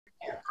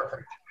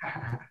Perfect.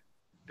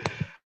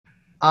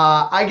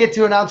 I get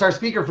to announce our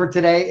speaker for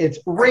today. It's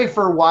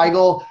Rafer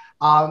Weigel.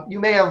 You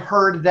may have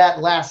heard that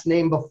last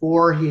name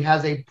before. He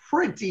has a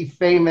pretty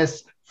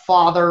famous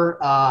father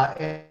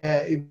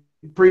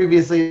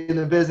previously in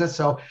the business.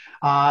 So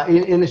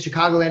in the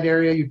Chicagoland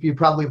area, you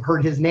probably have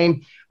heard his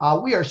name.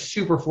 We are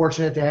super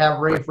fortunate to have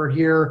Rafer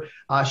here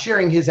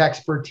sharing his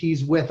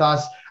expertise with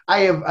us.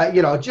 I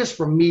have, just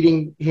from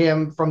meeting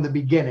him from the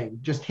beginning,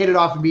 just hit it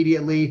off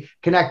immediately,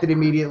 connected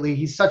immediately.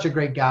 He's such a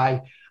great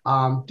guy,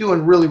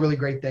 doing really, really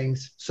great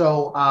things.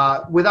 So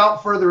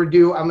without further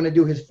ado, I'm going to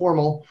do his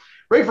formal.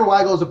 Rafer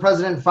Weigel is the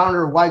president and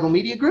founder of Weigel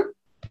Media Group,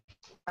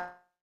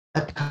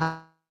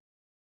 a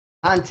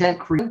content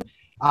creator,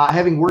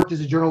 having worked as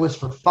a journalist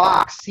for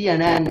Fox,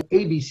 CNN,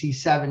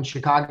 ABC7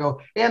 Chicago,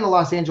 and the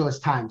Los Angeles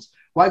Times.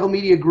 Weigel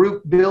Media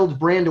Group builds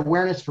brand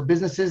awareness for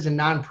businesses and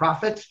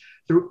nonprofits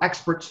through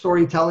expert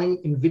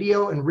storytelling in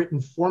video and written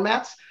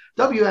formats.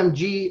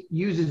 WMG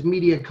uses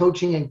media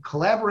coaching and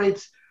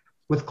collaborates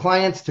with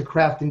clients to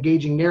craft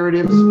engaging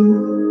narratives.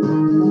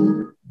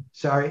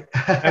 Sorry.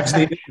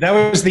 That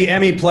was the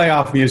Emmy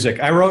playoff music.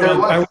 I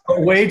wrote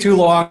way too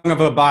long of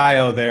a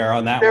bio there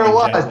on that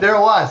one. There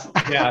was.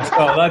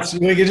 Yeah, so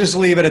we can just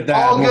leave it at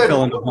that. All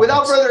good.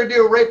 Without further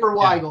ado, Rafer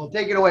Weigel,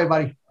 take it away,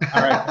 buddy.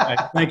 All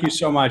right. Thank you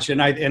so much.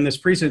 And this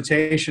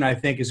presentation, I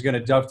think, is going to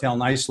dovetail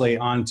nicely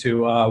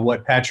onto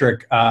what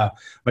Patrick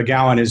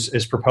McGowan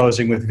is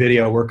proposing with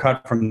video. We're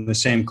cut from the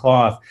same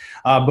cloth.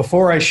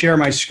 Before I share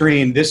my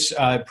screen, this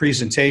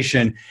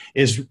presentation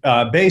is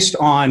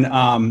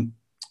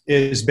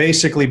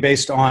basically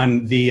based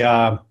on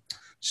the,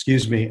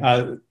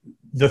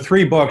 the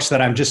three books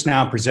that I'm just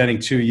now presenting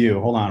to you.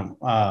 Hold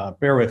on,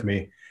 bear with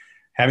me.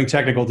 Having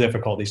technical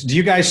difficulties. Do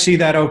you guys see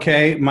that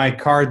okay? My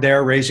card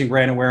there, raising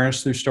brand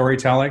awareness through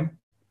storytelling?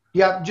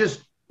 Yep,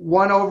 just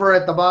one over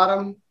at the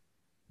bottom.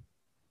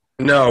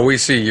 No, we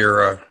see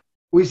your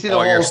we see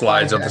all your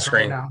slides on the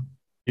screen. Right,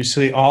 you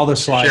see all the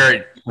slides.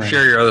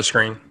 Share your other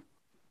screen.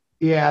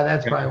 Yeah,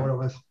 that's probably what it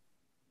was.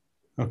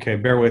 Okay,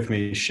 bear with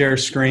me. Share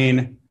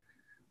screen.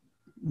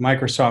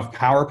 Microsoft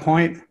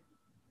PowerPoint.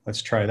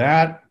 Let's try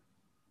that.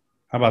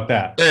 How about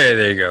that? Hey,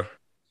 there you go. Okay.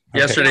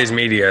 Yesterday's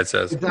media, it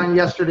says. It's on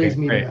yesterday's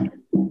media. Great.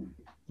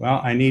 Well,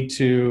 I need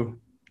to.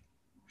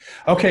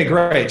 Okay,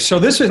 great. So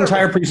this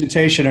entire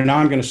presentation, and now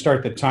I'm going to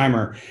start the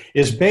timer,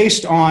 is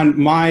based on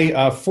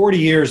my 40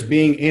 years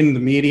being in the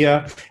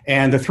media,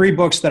 and the three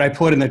books that I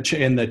put in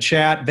the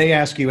chat. They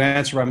Ask You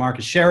Answer by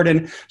Marcus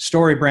Sheridan,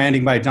 Story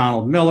Branding by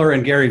Donald Miller,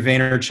 and Gary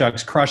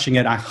Vaynerchuk's Crushing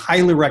It. I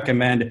highly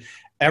recommend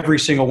every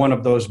single one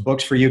of those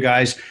books for you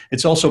guys.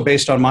 It's also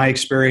based on my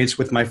experience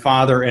with my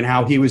father and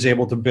how he was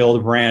able to build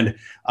a brand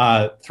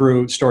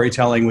through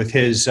storytelling with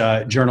his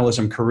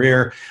journalism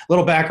career. A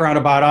little background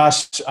about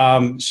us.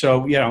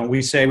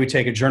 We say we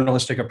take a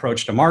journalistic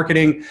approach to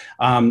marketing.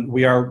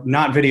 We are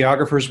not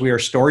videographers, we are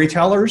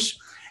storytellers.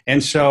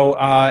 And so,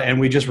 and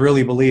we just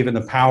really believe in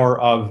the power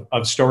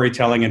of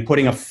storytelling and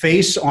putting a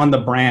face on the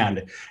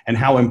brand and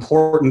how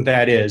important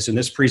that is. And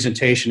this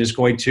presentation is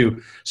going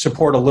to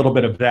support a little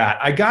bit of that.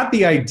 I got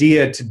the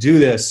idea to do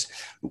this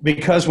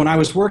because when I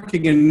was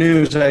working in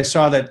news, I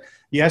saw that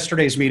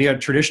yesterday's media,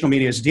 traditional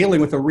media, is dealing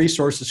with a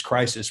resources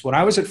crisis. When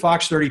I was at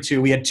Fox 32,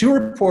 we had two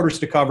reporters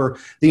to cover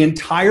the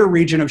entire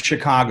region of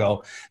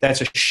Chicago.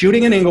 That's a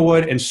shooting in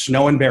Inglewood and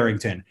snow in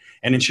Barrington.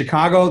 And in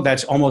Chicago,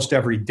 that's almost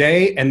every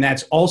day, and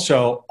that's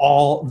also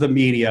all the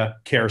media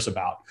cares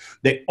about.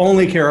 They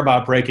only care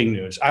about breaking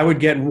news. I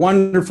would get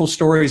wonderful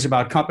stories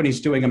about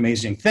companies doing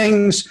amazing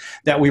things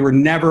that we were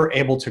never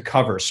able to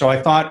cover. So I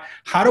thought,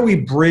 how do we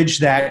bridge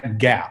that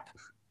gap?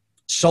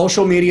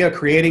 Social media,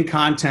 creating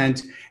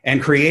content,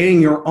 and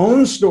creating your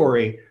own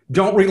story.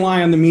 Don't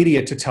rely on the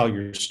media to tell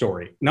your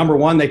story. Number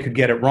one, they could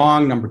get it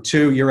wrong. Number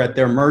two, you're at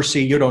their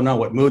mercy. You don't know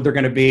what mood they're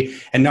going to be.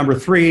 And number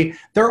three,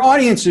 their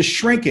audience is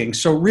shrinking.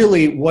 So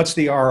really, what's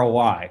the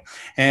ROI?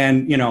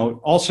 And,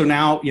 also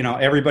now,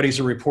 everybody's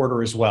a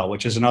reporter as well,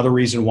 which is another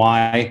reason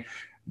why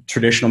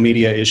traditional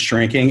media is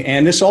shrinking.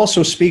 And this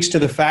also speaks to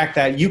the fact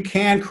that you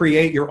can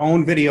create your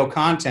own video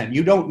content.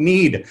 You don't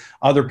need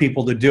other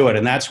people to do it.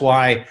 And that's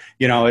why,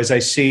 as I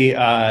see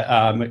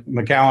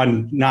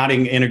McGowan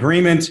nodding in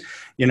agreement,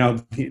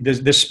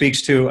 this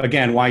speaks to,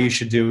 again, why you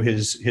should do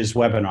his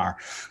webinar.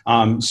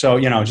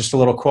 Just a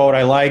little quote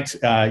I liked,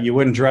 you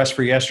wouldn't dress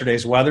for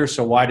yesterday's weather,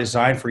 so why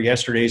design for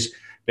yesterday's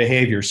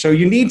behavior? So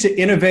you need to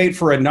innovate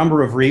for a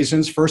number of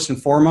reasons. First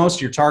and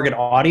foremost, your target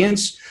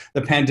audience.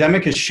 The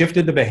pandemic has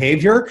shifted the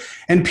behavior,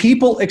 and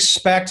people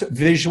expect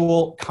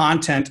visual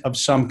content of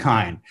some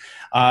kind.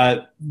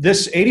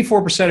 This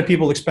 84% of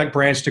people expect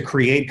brands to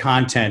create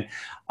content.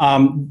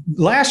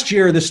 Last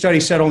year, the study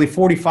said only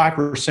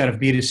 45% of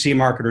B2C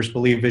marketers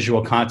believe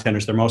visual content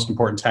is their most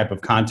important type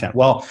of content.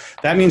 Well,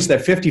 that means that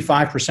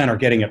 55% are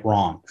getting it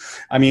wrong.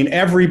 I mean,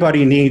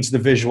 everybody needs the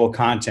visual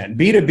content.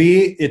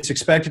 B2B, it's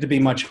expected to be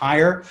much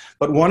higher.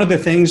 But one of the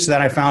things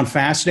that I found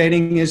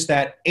fascinating is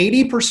that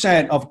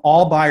 80% of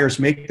all buyers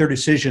make their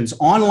decisions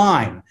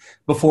online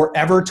before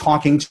ever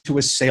talking to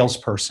a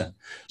salesperson.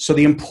 So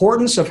the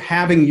importance of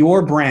having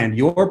your brand,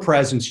 your your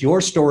presence,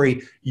 your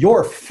story,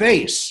 your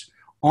face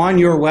on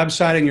your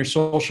website and your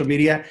social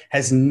media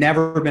has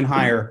never been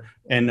higher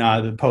in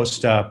the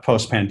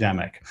post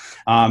pandemic.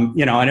 And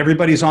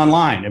everybody's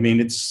online. I mean,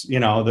 it's,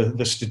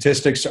 the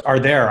statistics are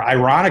there.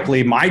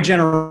 Ironically, my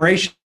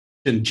generation,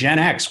 Gen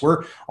X,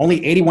 we're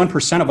only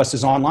 81% of us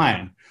is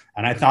online.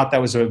 And I thought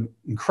that was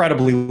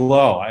incredibly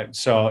low.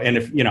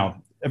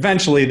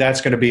 Eventually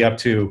that's going to be up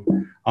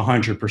to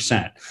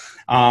 100%.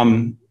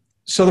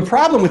 So the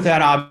problem with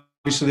that,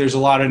 obviously, there's a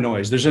lot of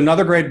noise. There's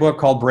another great book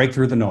called Break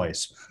Through the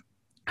Noise.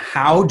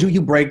 How do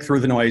you break through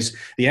the noise?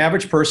 The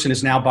average person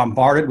is now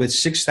bombarded with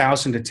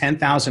 6,000 to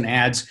 10,000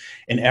 ads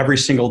in every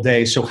single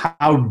day. So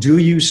how do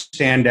you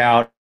stand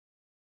out?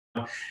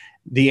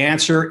 The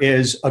answer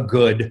is a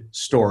good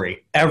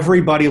story.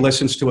 Everybody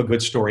listens to a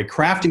good story.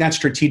 Crafting that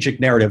strategic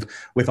narrative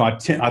with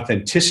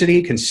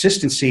authenticity,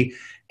 consistency,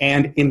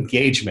 and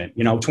engagement.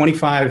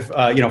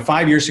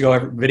 5 years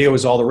ago, video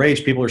was all the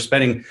rage. People are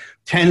spending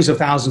tens of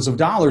thousands of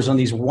dollars on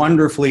these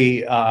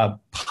wonderfully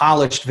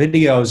polished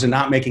videos and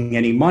not making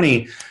any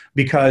money,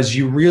 because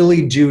you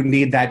really do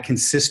need that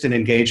consistent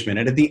engagement.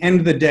 And at the end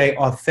of the day,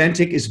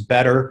 authentic is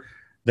better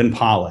than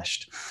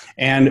polished.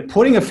 And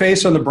putting a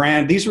face on the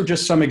brand, these were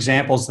just some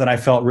examples that I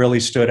felt really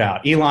stood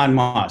out. Elon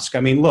Musk.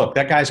 I mean, look,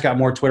 that guy's got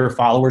more Twitter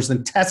followers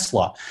than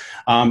Tesla.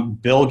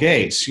 Bill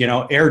Gates,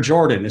 Air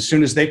Jordan. As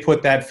soon as they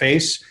put that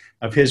face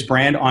of his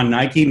brand on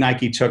Nike,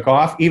 Nike took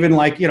off. Even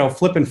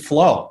Flip and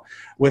Flow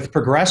with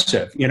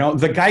Progressive,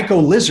 the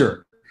Geico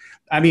Lizard.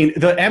 I mean,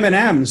 the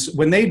M&Ms,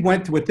 when they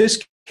went with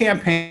this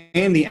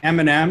campaign, the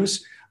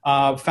M&Ms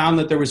found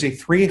that there was a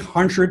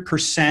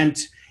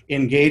 300%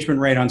 engagement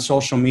rate on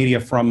social media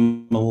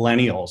from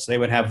millennials. They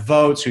would have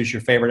votes, who's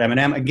your favorite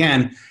M&M?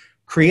 Again,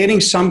 creating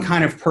some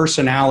kind of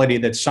personality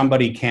that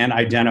somebody can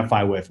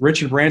identify with.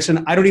 Richard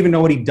Branson, I don't even know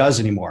what he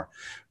does anymore,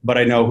 but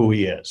I know who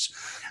he is.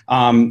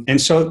 And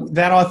so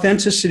that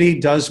authenticity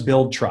does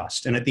build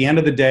trust. And at the end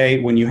of the day,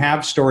 when you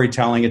have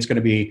storytelling, it's going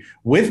to be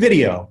with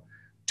video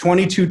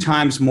 22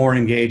 times more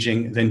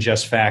engaging than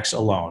just facts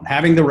alone.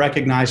 Having the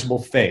recognizable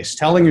face,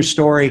 telling your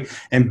story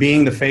and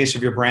being the face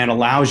of your brand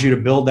allows you to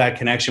build that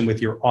connection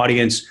with your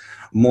audience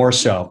more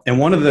so. And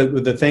one of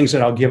the things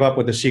that I'll give up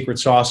with the secret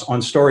sauce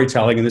on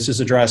storytelling, and this is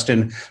addressed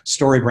in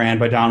Story Brand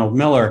by Donald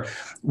Miller,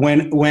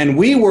 when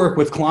we work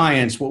with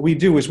clients, what we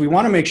do is we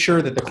want to make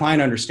sure that the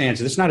client understands.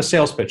 This is not a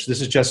sales pitch.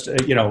 This is just,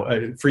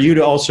 for you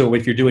to also,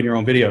 if you're doing your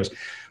own videos,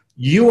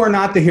 you are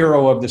not the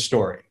hero of the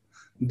story.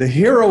 The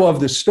hero of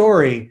the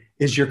story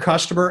is your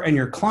customer and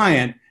your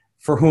client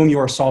for whom you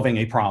are solving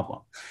a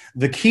problem.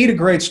 The key to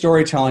great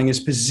storytelling is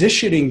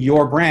positioning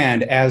your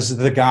brand as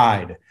the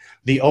guide,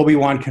 the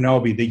Obi-Wan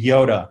Kenobi, the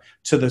Yoda,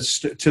 to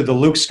the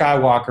Luke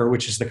Skywalker,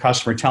 which is the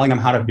customer, telling them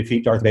how to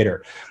defeat Darth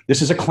Vader.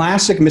 This is a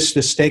classic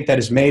mistake that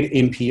is made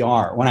in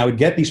PR. When I would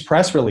get these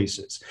press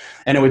releases,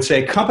 and it would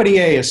say, Company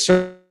A is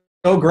so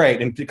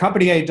great, and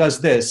Company A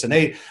does this, and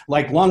they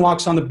like long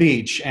walks on the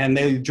beach, and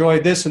they enjoy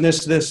this and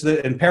this,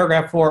 and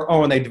paragraph 4,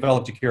 and they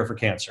developed a cure for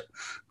cancer.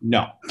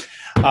 No.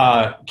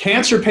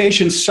 Cancer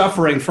patients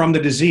suffering from the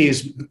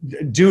disease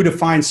do to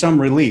find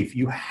some relief.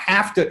 You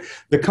have to,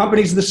 the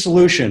company's the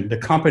solution. The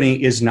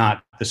company is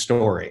not the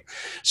story.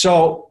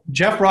 So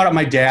Jeff brought up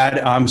my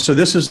dad. So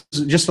this is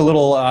just a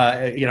little,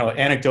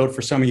 anecdote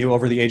for some of you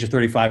over the age of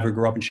 35 who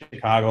grew up in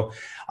Chicago.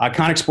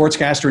 Iconic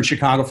sportscaster in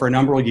Chicago for a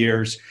number of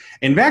years.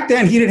 And back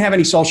then, he didn't have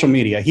any social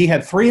media. He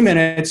had 3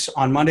 minutes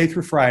on Monday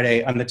through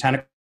Friday on the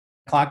 10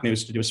 o'clock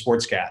news to do a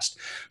sportscast.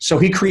 So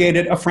he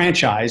created a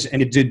franchise,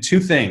 and it did 2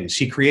 things.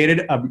 He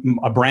created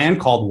a brand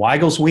called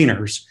Weigel's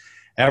Wieners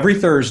every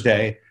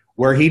Thursday,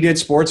 where he did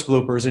sports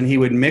bloopers, and he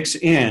would mix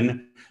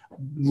in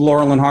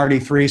Laurel and Hardy,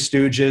 Three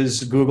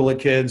Stooges, Google it,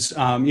 kids,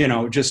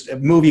 just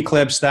movie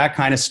clips, that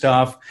kind of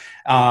stuff.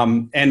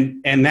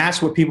 And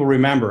that's what people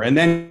remember. And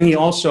then he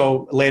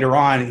also, later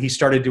on, he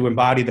started to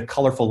embody the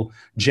colorful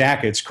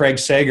jackets. Craig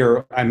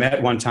Sager, I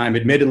met one time,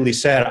 admittedly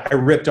said, I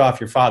ripped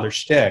off your father's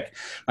shtick.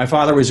 My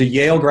father was a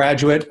Yale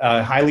graduate,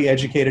 a highly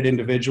educated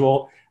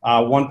individual.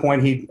 One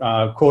point he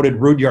quoted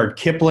Rudyard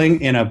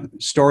Kipling in a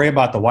story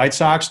about the White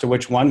Sox, to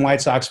which one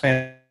White Sox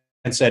fan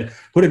and said,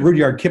 who did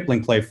Rudyard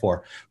Kipling play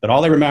for? But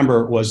all they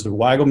remember was the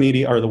Weigel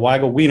Media, or the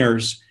Weigel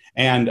Wieners,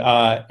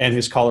 and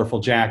his colorful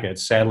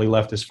jackets. Sadly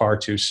left us far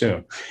too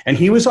soon. And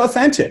he was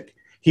authentic.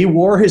 He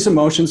wore his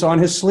emotions on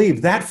his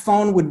sleeve. That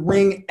phone would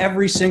ring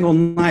every single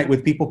night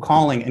with people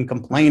calling and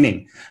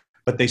complaining,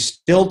 but they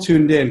still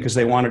tuned in because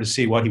they wanted to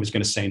see what he was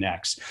going to say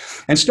next.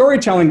 And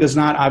storytelling does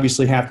not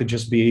obviously have to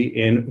just be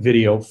in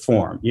video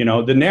form.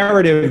 The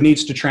narrative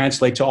needs to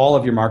translate to all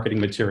of your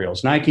marketing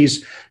materials.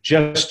 Nike's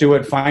Just Do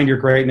It, Find Your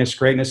Greatness.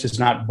 Greatness is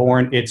not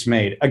born, it's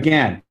made.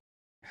 Again,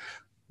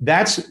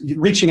 that's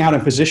reaching out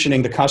and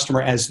positioning the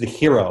customer as the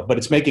hero, but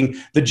it's making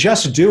the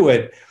Just Do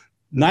It.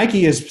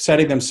 Nike is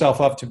setting themselves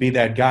up to be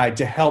that guide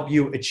to help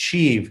you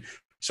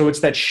achieve So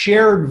it's that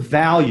shared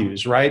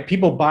values, right?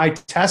 People buy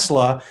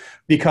Tesla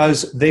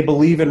because they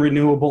believe in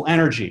renewable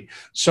energy.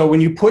 So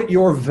when you put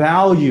your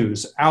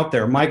values out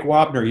there, Mike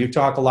Wapner, you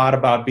talk a lot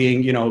about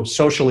being,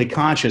 socially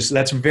conscious.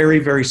 That's very,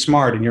 very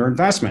smart in your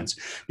investments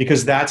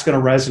because that's going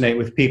to resonate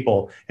with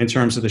people in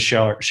terms of the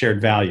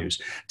shared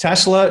values.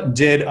 Tesla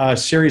did a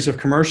series of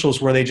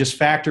commercials where they just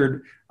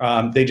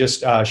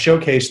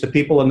showcased the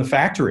people in the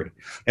factory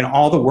and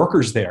all the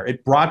workers there.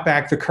 It brought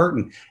back the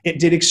curtain. It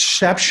did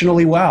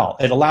exceptionally well.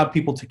 It allowed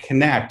people to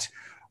connect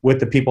with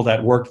the people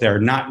that work there,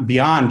 not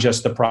beyond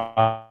just the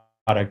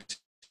product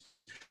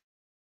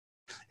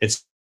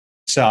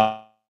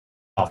itself.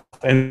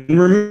 And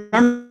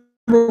remember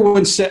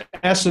when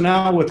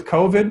SNL with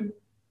COVID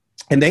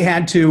and they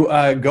had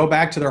to go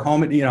back to their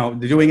home,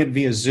 doing it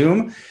via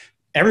Zoom,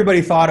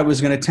 everybody thought it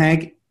was going to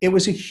tank. It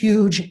was a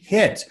huge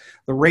hit.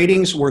 The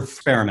ratings were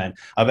experiment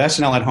of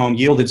SNL at home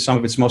yielded some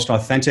of its most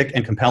authentic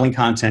and compelling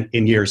content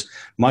in years,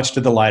 much to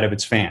the delight of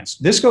its fans.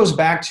 This goes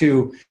back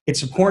to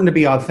it's important to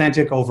be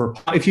authentic over.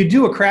 If you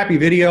do a crappy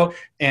video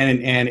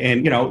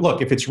and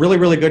look, if it's really,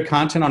 really good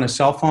content on a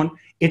cell phone,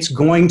 it's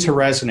going to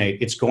resonate.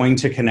 It's going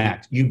to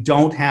connect. You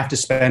don't have to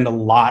spend a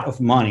lot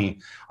of money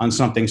on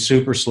something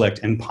super slick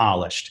and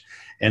polished.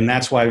 And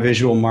that's why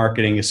visual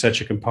marketing is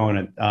such a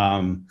component.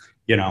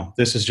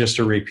 This is just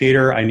a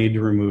repeater. I need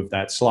to remove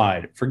that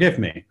slide. Forgive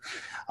me.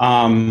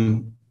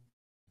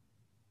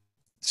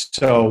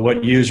 So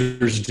what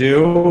users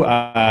do,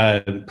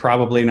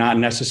 probably not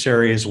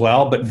necessary as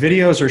well, but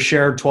videos are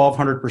shared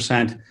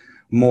 1,200%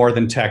 more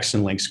than text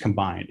and links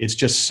combined. It's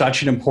just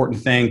such an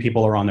important thing.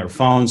 People are on their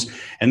phones.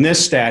 And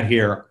this stat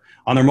here,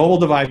 on their mobile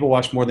device, people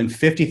watch more than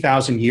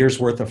 50,000 years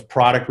worth of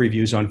product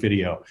reviews on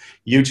video.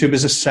 YouTube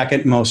is the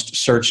second most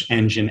search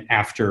engine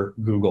after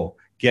Google.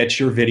 Get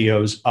your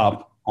videos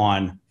up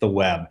on the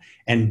web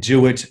and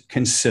do it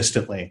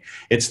consistently.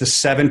 It's the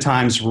 7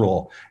 times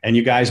rule. And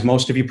you guys,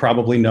 most of you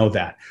probably know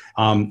that.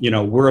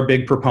 We're a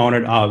big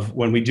proponent of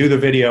when we do the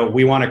video,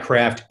 we want to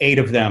craft 8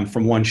 of them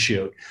from one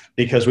shoot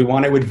because we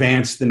want to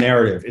advance the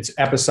narrative. It's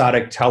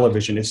episodic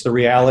television. It's the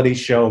reality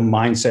show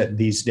mindset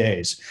these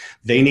days.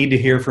 They need to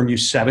hear from you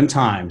 7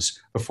 times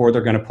before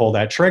they're going to pull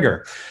that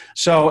trigger.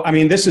 So,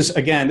 this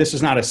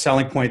is not a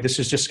selling point. This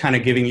is just kind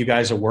of giving you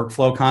guys a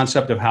workflow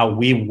concept of how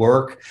we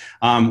work.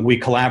 We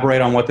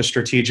collaborate on what the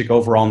strategic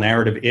overall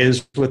narrative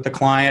is with the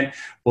client.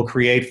 We'll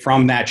create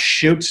from that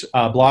shoot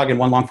blog and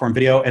 1 long form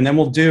video, and then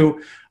we'll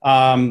do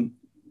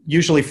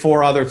usually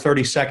 4 other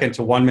 30-second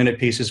to 1-minute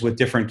pieces with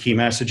different key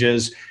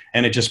messages,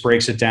 and it just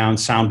breaks it down,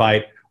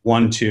 soundbite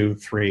 1, 2,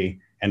 3,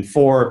 and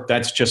 4.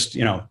 That's just,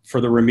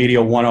 for the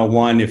Remedial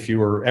 101, if you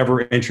were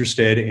ever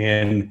interested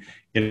in,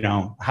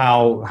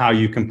 how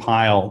you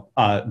compile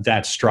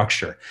that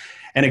structure.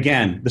 And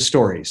again, the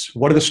stories.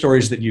 What are the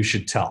stories that you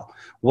should tell?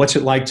 What's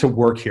it like to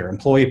work here?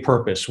 Employee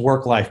purpose,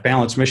 work-life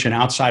balance, mission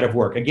outside of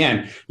work.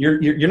 Again,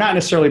 you're not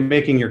necessarily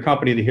making your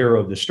company the hero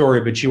of the story,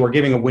 but you are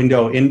giving a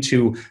window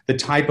into the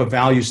type of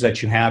values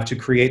that you have to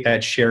create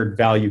that shared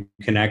value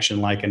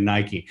connection like a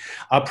Nike.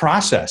 A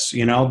process,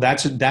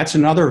 that's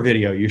another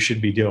video you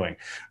should be doing.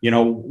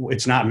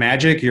 It's not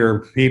magic.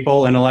 Your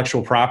people,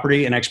 intellectual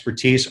property, and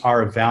expertise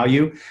are of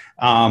value.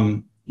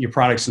 Your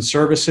products and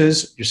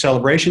services, your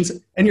celebrations,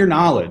 and your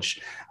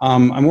knowledge.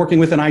 I'm working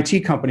with an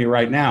IT company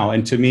right now,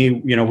 and to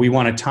me, we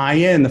want to tie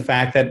in the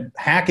fact that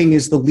hacking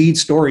is the lead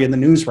story in the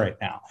news right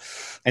now.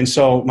 And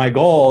so my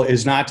goal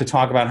is not to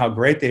talk about how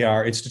great they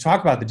are, it's to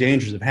talk about the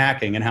dangers of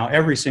hacking and how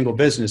every single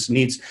business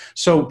needs.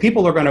 So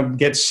people are going to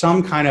get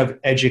some kind of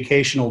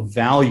educational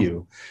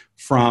value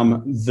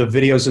from the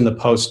videos and the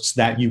posts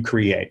that you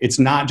create. It's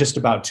not just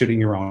about tooting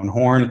your own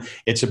horn,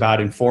 it's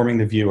about informing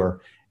the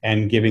viewer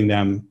and giving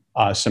them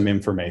some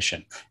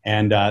information.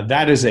 And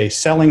that is a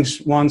selling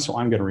one, so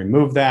I'm going to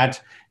remove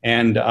that.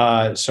 And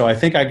so I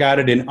think I got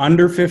it in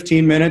under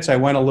 15 minutes. I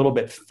went a little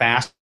bit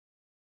faster.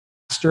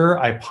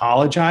 I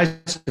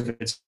apologize if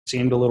it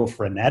seemed a little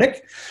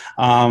frenetic,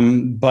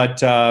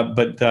 but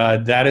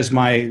that is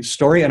my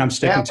story, and I'm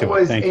sticking to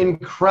it. That was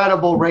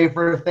incredible,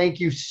 Rafer. Thank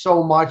you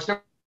so much.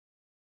 There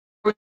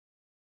was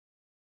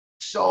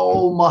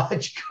so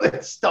much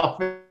good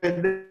stuff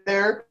in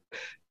there.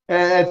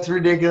 That's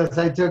ridiculous.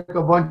 I took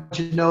a bunch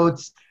of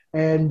notes,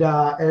 and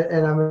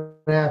I'm going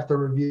to have to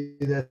review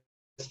this.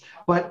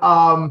 But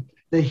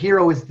the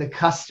hero is the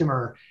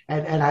customer,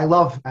 and I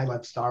love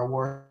Star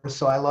Wars,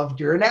 so I loved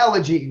your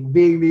analogy,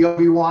 being the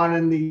Obi-Wan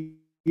and the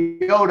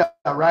Yoda,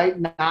 right?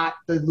 Not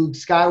the Luke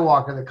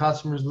Skywalker. The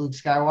customer's Luke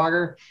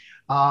Skywalker.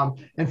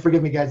 And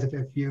forgive me, guys, if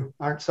you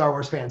aren't Star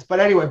Wars fans. But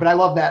anyway, I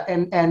love that,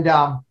 and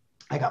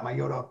I got my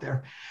Yoda up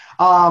there.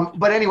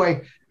 But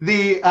anyway,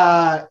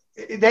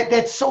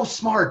 that's so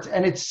smart,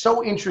 and it's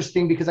so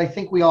interesting because I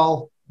think we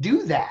all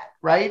do that,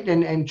 right?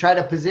 And try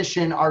to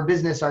position our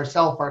business,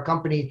 ourselves, our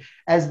company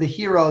as the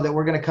hero that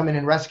we're going to come in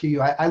and rescue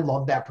you. I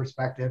love that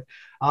perspective.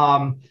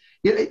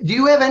 Do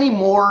you have any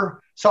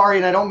more? Sorry,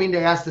 and I don't mean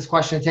to ask this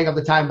question and take up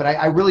the time, but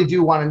I really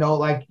do want to know,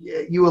 like,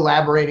 you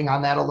elaborating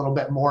on that a little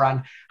bit more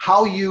on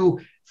how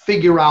you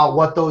figure out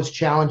what those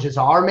challenges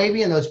are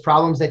maybe, and those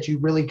problems that you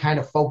really kind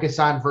of focus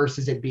on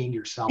versus it being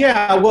yourself?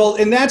 Yeah, well,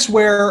 and that's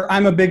where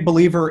I'm a big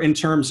believer in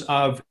terms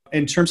of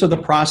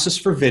the process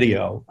for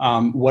video.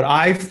 What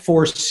I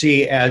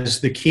foresee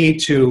as the key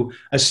to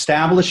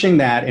establishing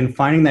that and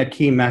finding that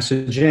key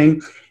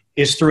messaging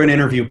is through an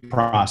interview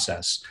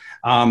process.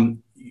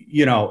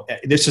 You know,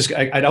 this is,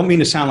 I don't mean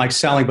to sound like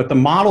selling, but the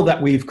model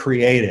that we've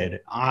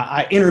created,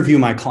 I interview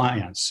my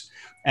clients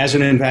as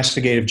an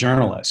investigative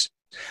journalist.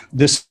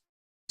 The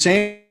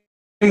same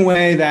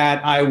way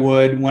that I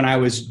would when I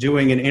was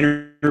doing an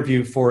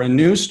interview for a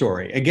news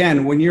story.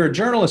 Again, when you're a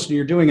journalist and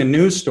you're doing a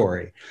news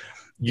story,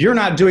 you're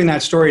not doing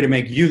that story to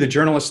make you, the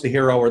journalist, the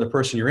hero, or the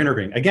person you're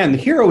interviewing. Again, the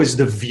hero is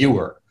the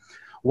viewer.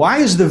 Why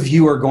is the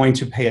viewer going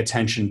to pay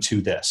attention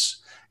to this?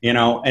 You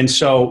know, and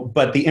so,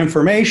 but the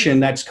information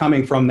that's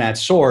coming from that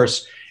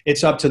source,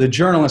 it's up to the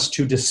journalist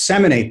to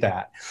disseminate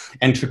that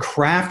and to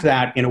craft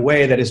that in a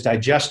way that is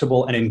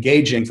digestible and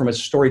engaging from a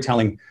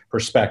storytelling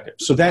perspective.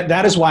 So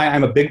that is why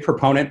I'm a big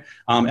proponent.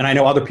 And I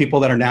know other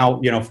people that are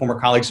now, you know, former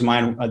colleagues of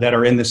mine that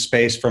are in this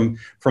space from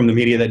the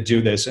media that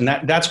do this. And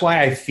that's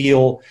why I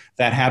feel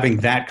that having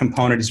that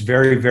component is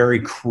very,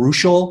 very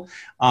crucial.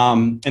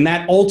 And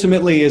that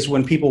ultimately is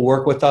when people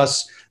work with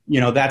us, you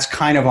know, that's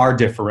kind of our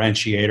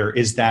differentiator,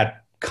 is that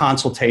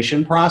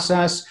consultation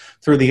process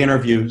through the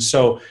interview.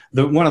 So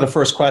one of the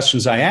first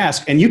questions I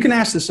ask, and you can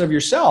ask this of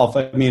yourself,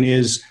 I mean,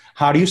 is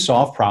how do you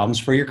solve problems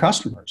for your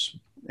customers?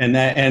 And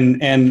that, and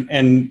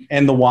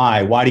the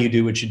why. Why do you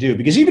do what you do?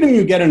 Because even when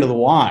you get into the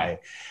why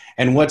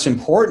and what's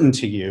important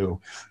to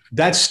you,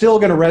 that's still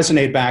going to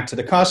resonate back to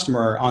the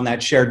customer on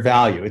that shared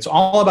value. It's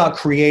all about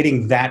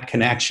creating that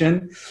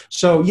connection.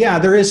 So yeah,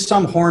 there is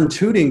some horn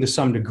tooting to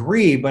some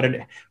degree, but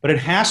it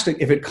has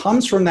to, if it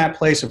comes from that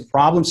place of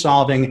problem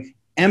solving,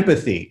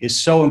 empathy is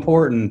so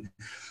important,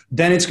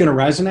 then it's going to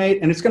resonate,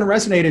 and it's going to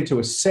resonate into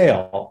a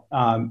sale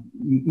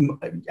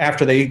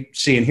after they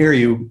see and hear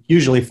you,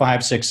 usually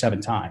 5, 6, 7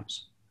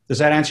 times. Does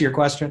that answer your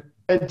question?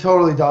 It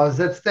totally does.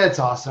 That's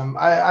awesome.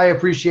 I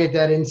appreciate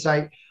that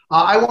insight.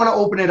 I want to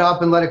open it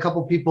up and let a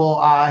couple people,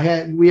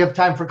 we have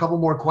time for a couple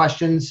more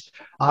questions.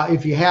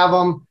 If you have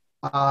them,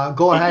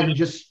 go ahead and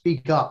just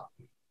speak up.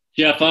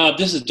 Jeff,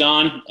 this is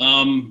Don.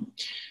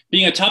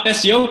 Being a top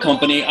SEO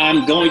company,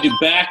 I'm going to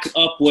back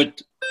up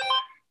what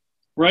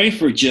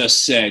Rafer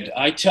just said.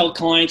 We tell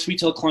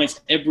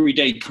clients every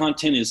day,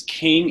 content is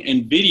king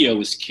and video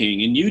is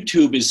king, and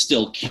YouTube is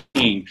still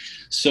king.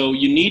 So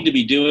you need to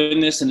be doing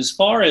this. And as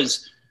far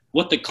as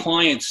what the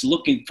client's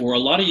looking for, a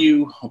lot of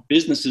you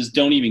businesses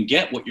don't even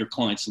get what your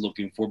client's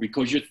looking for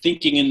because you're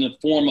thinking in the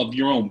form of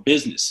your own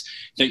business,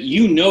 that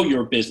you know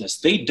your business.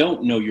 They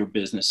don't know your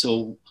business.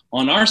 So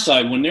on our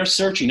side, when they're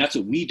searching, that's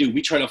what we do.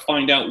 We try to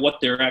find out what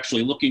they're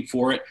actually looking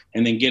for it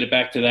and then get it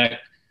back to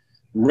that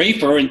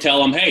Rafer and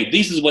tell them, hey,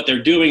 this is what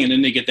they're doing, and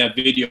then they get that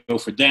video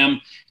for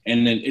them.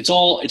 And then it's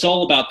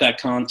all about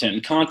that content.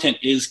 And content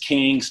is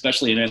king,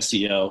 especially in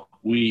SEO.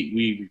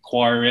 We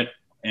require it.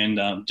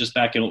 And just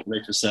back in what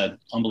Rafer said,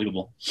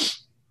 unbelievable.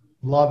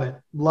 Love it.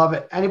 Love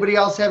it. Anybody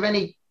else have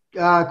any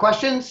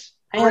questions?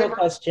 I have a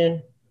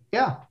question.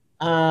 Yeah.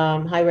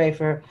 Hi,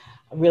 Rafer.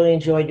 I really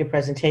enjoyed your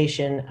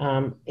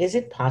presentation. Is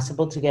it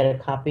possible to get a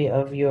copy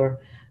of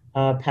your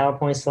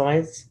PowerPoint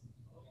slides?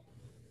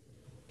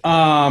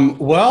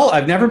 Well,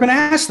 I've never been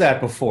asked that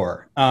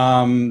before.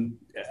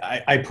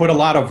 I put a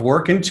lot of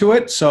work into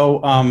it. So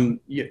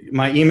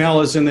my email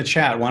is in the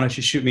chat. Why don't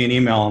you shoot me an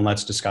email and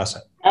let's discuss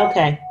it?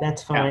 Okay,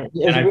 that's fine.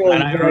 Yeah. It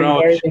was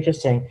really very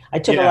interesting. I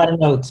took a lot of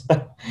notes,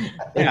 but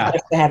I'd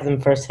like to have them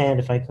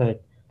firsthand if I could.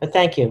 But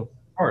thank you.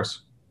 Of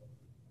course.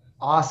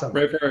 Awesome.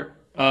 Rafer,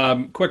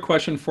 quick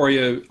question for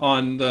you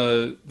on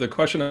the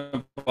question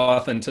of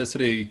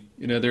authenticity.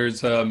 You know,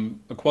 there's a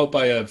quote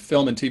by a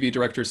film and TV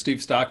director,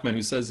 Steve Stockman,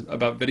 who says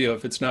about video,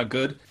 if it's not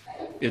good,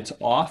 it's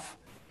off.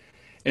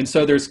 And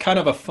so there's kind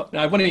of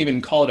I wouldn't even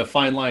call it a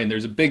fine line.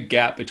 There's a big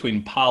gap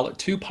between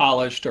too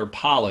polished or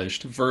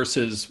polished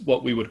versus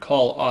what we would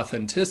call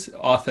authentic.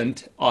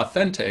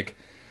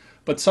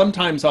 But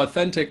sometimes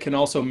authentic can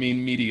also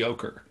mean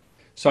mediocre.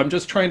 So I'm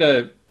just trying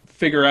to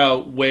figure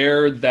out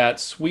where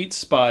that sweet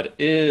spot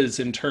is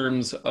in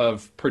terms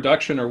of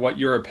production, or what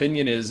your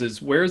opinion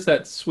is where's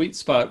that sweet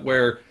spot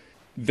where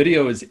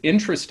video is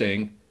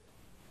interesting,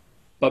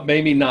 but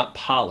maybe not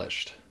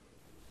polished?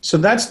 So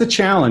that's the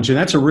challenge, and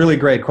that's a really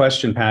great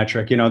question,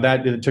 Patrick. You know,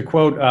 that to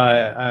quote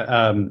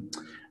Marlon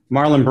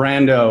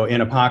Brando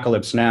in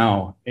Apocalypse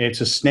Now, it's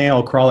a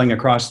snail crawling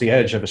across the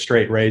edge of a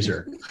straight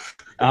razor.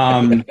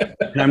 And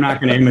I'm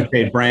not going to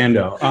imitate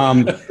Brando.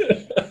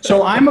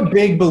 So I'm a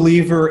big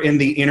believer in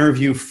the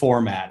interview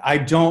format.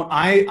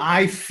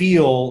 I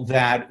feel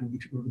that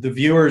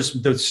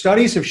the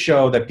studies have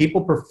shown that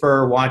people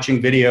prefer watching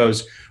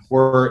videos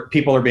where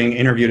people are being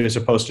interviewed as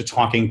opposed to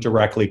talking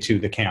directly to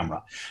the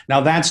camera. Now,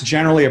 that's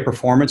generally a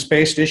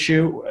performance-based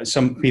issue.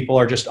 Some people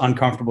are just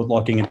uncomfortable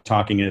looking and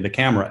talking into the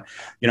camera.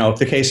 You know,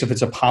 if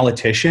it's a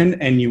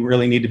politician and you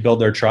really need to build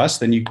their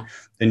trust, then you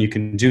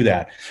can do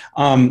that.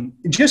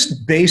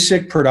 Just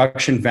basic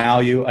production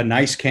value, a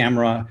nice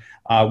camera,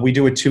 We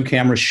do a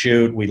 2-camera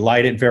shoot. We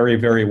light it very,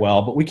 very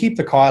well, but we keep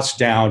the costs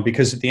down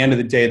because at the end of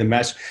the day,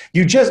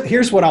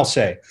 here's what I'll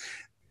say.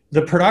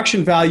 The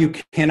production value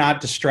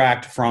cannot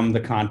distract from the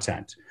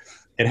content.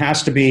 It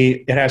has to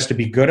be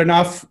good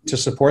enough to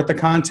support the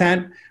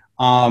content.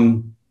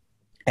 And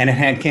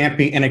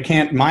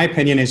my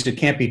opinion is it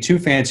can't be too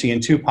fancy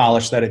and too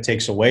polished that it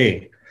takes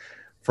away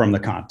from the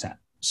content.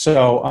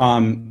 So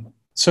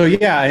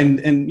yeah,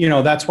 and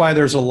that's why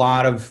there's a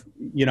lot of,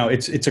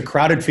 it's a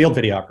crowded field,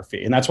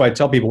 videography. And that's why I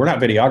tell people we're not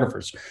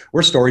videographers,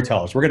 we're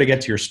storytellers. We're going to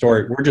get to your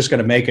story. We're just going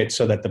to make it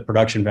so that the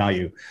production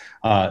value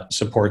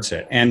supports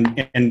it.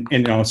 And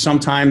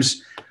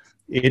sometimes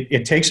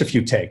it takes a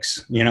few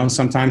takes,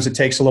 sometimes it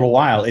takes a little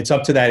while. It's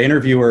up to that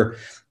interviewer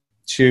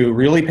to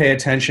really pay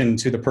attention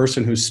to the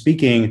person who's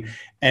speaking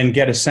and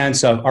get a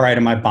sense of, all right,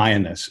 am I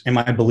buying this? Am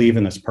I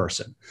believing this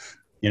person?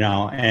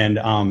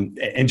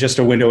 And just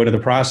a window into the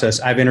process.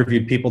 I've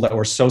interviewed people that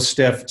were so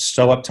stiff,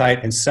 so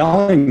uptight, and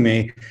selling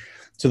me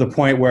to the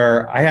point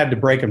where I had to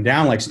break them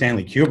down like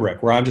Stanley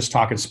Kubrick, where I'm just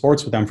talking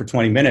sports with them for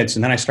 20 minutes,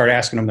 and then I start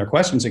asking them their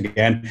questions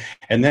again,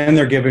 and then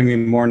they're giving me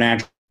more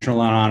natural and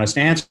honest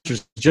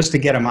answers just to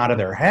get them out of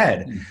their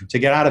head, to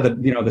get out of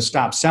the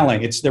stop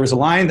selling. There was a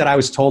line that I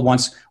was told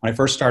once when I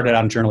first started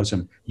out in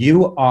journalism: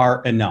 you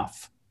are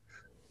enough.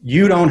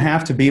 You don't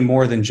have to be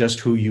more than just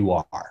who you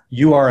are.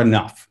 You are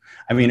enough.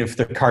 I mean, if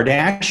the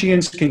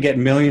Kardashians can get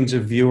millions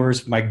of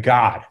viewers, my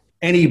God,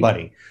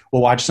 anybody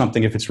will watch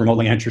something if it's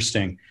remotely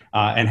interesting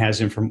and has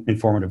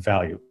informative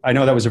value. I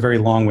know that was a very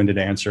long-winded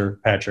answer,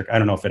 Patrick. I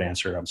don't know if it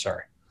answered. I'm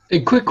sorry. A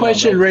quick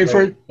question,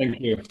 Rafer.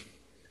 Thank you.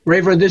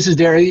 Rafer, this is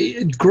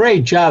Derek.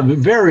 Great job.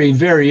 Very,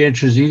 very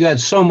interesting. You got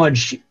so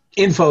much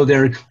info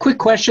there. Quick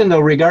question, though,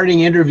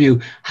 regarding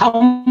interview.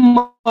 How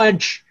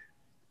much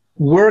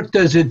work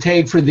does it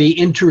take for the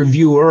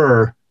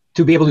interviewer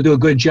to be able to do a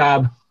good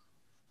job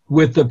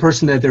with the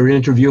person that they're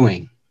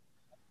interviewing?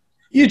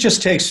 It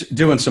just takes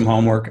doing some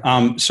homework.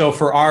 So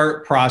for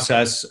our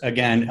process,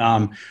 again,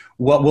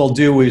 what we'll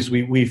do is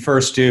we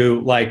first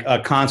do like a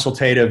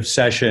consultative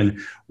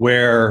session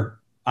where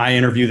I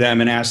interview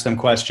them and ask them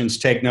questions,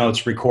 take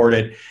notes, record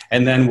it,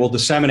 and then we'll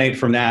disseminate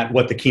from that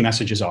what the key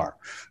messages are.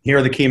 Here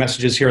are the key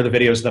messages. Here are the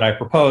videos that I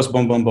propose.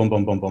 Boom, boom, boom,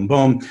 boom, boom, boom,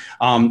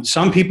 boom.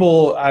 Some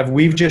people,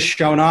 we've just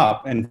shown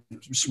up and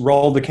just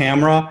rolled the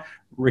camera,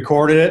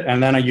 recorded it,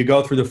 and then you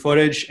go through the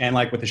footage. And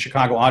like with the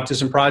Chicago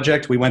Autism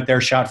Project, we went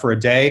there, shot for a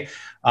day,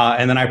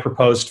 and then I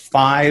proposed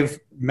 5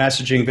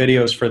 messaging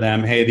videos for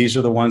them. Hey, these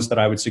are the ones that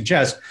I would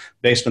suggest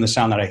based on the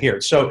sound that I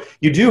hear. So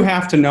you do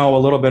have to know a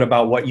little bit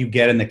about what you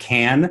get in the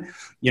can.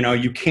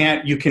 You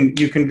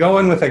can go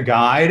in with a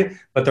guide,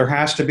 but there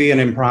has to be an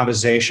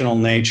improvisational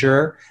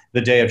nature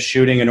the day of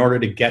shooting in order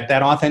to get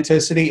that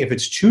authenticity. If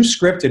it's too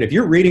scripted, if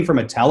you're reading from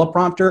a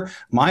teleprompter,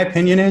 my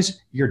opinion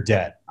is you're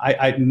dead.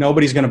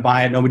 Nobody's going to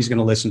buy it. Nobody's going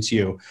to listen to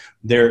you.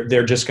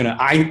 They're just going to,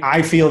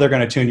 I feel they're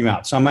going to tune you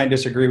out. Some might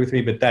disagree with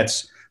me, but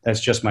that's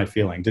just my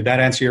feeling. Did that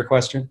answer your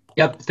question?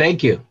 Yep.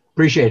 Thank you.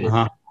 Appreciate it.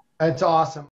 That's awesome.